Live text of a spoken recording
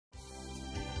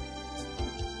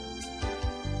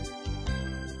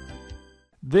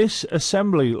This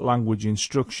assembly language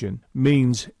instruction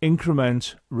means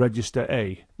increment register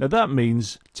A. Now that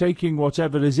means taking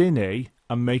whatever is in A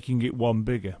and making it one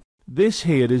bigger. This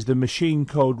here is the machine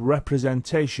code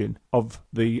representation of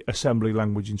the assembly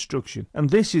language instruction, and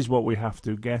this is what we have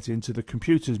to get into the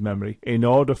computer's memory in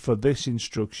order for this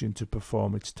instruction to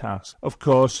perform its task. Of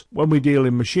course, when we deal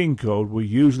in machine code, we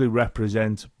usually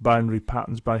represent binary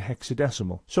patterns by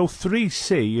hexadecimal. So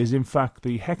 3C is in fact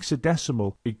the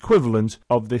hexadecimal equivalent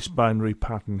of this binary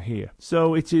pattern here.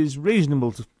 So it is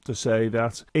reasonable to say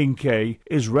that inc A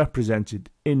is represented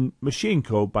in machine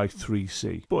code by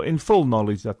 3C, but in full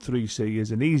knowledge that 3C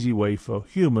is an easy way for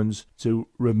humans to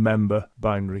remember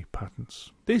binary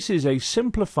patterns. This is a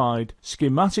simplified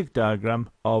schematic diagram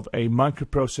of a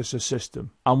microprocessor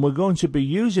system, and we're going to be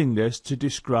using this to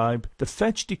describe the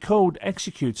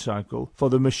fetch-decode-execute cycle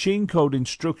for the machine code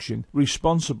instruction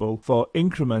responsible for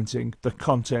incrementing the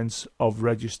contents of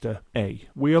register A.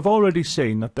 We have already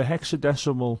seen that the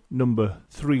hexadecimal number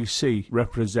 3C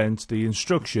represents the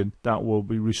instruction that will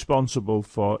be responsible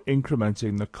for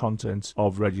incrementing the contents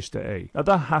of register A. Now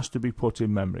that has to be put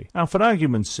in memory. Now for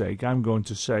argument's sake, I'm going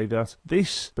to say that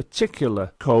this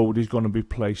particular code is going to be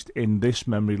placed in this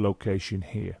memory location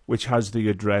here, which has the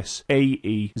address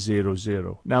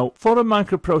AE00. Now, for a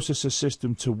microprocessor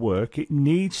system to work, it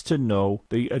needs to know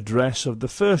the address of the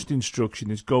first instruction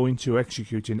it's going to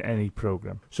execute in any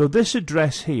program. So this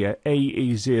address here,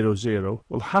 AE00,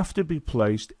 will have to be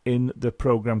placed in the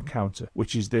program counter,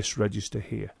 which is this register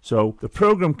here. So the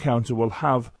program counter will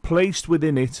have placed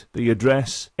within it the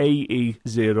address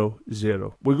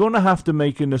AE00. We're going to have to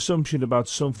make an assumption about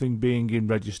something being in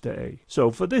register A. So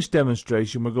for this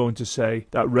demonstration, we're going to say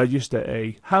that register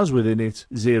A has within it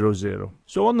 00.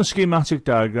 So on the schematic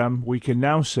diagram, we can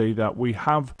now see that we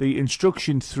have the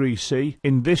instruction 3C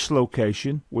in this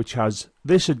location, which has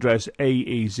this address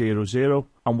AE00,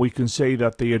 and we can see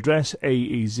that the address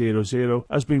AE00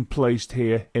 has been placed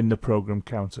here in the program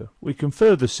counter. We can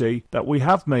further see that we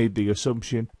have made the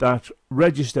assumption that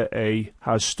register A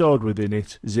has stored within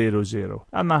it 00,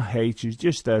 and that H is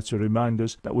just there to remind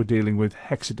us that we're dealing with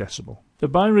hexadecimal. The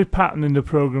binary pattern in the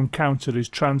program counter is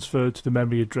transferred to the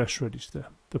memory address register.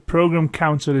 The program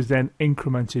counter is then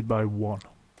incremented by 1.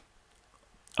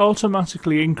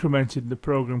 Automatically incrementing the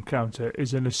program counter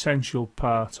is an essential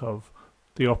part of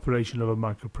the operation of a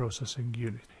microprocessing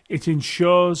unit. It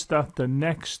ensures that the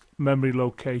next memory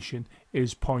location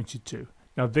is pointed to.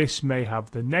 Now this may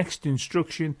have the next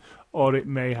instruction, or it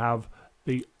may have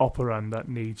the operand that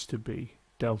needs to be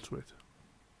dealt with.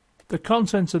 The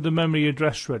content of the memory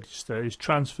address register is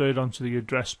transferred onto the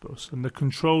address bus, and the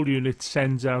control unit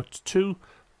sends out 2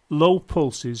 low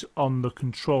pulses on the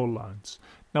control lines.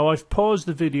 Now I've paused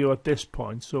the video at this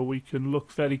point so we can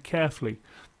look very carefully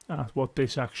at what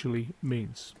this actually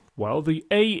means. Well, the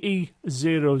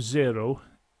AE00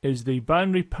 is the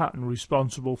binary pattern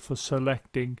responsible for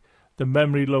selecting the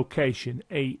memory location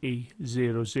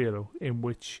AE00 in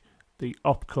which the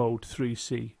opcode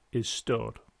 3C is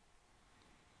stored.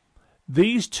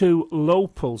 These 2 low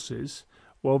pulses,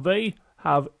 well, they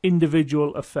have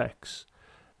individual effects.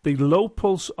 The low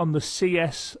pulse on the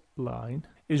CS line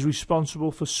is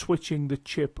responsible for switching the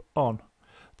chip on.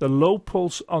 The low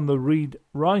pulse on the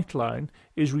read-write line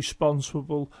is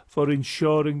responsible for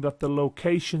ensuring that the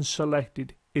location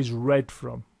selected is read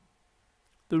from.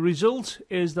 The result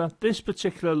is that this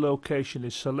particular location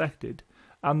is selected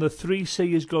and the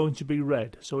 3C is going to be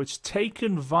read. So it's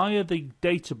taken via the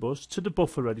data bus to the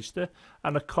buffer register,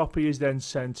 and a copy is then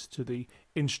sent to the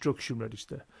instruction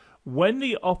register. When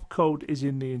the opcode is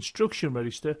in the instruction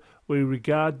register, we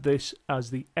regard this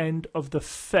as the end of the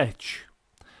fetch.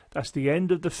 That's the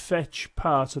end of the fetch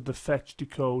part of the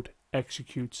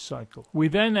fetch-decode-execute cycle. We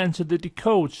then enter the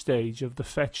decode stage of the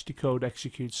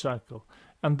fetch-decode-execute cycle,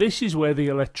 and this is where the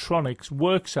electronics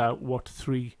works out what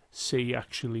 3C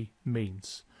actually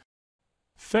means.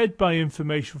 Fed by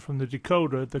information from the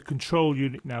decoder, the control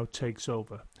unit now takes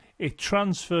over. It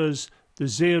transfers the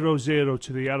 00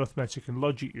 to the arithmetic and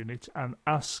logic unit and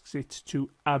asks it to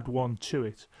add 1 to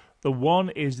it. The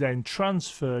 1 is then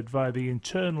transferred via the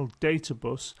internal data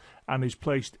bus and is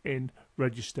placed in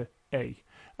register A.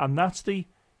 And that's the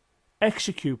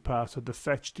execute part of the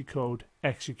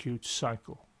fetch-decode-execute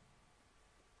cycle.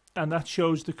 And that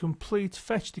shows the complete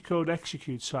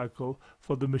fetch-decode-execute cycle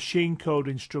for the machine code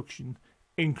instruction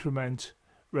increment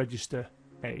register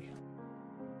A.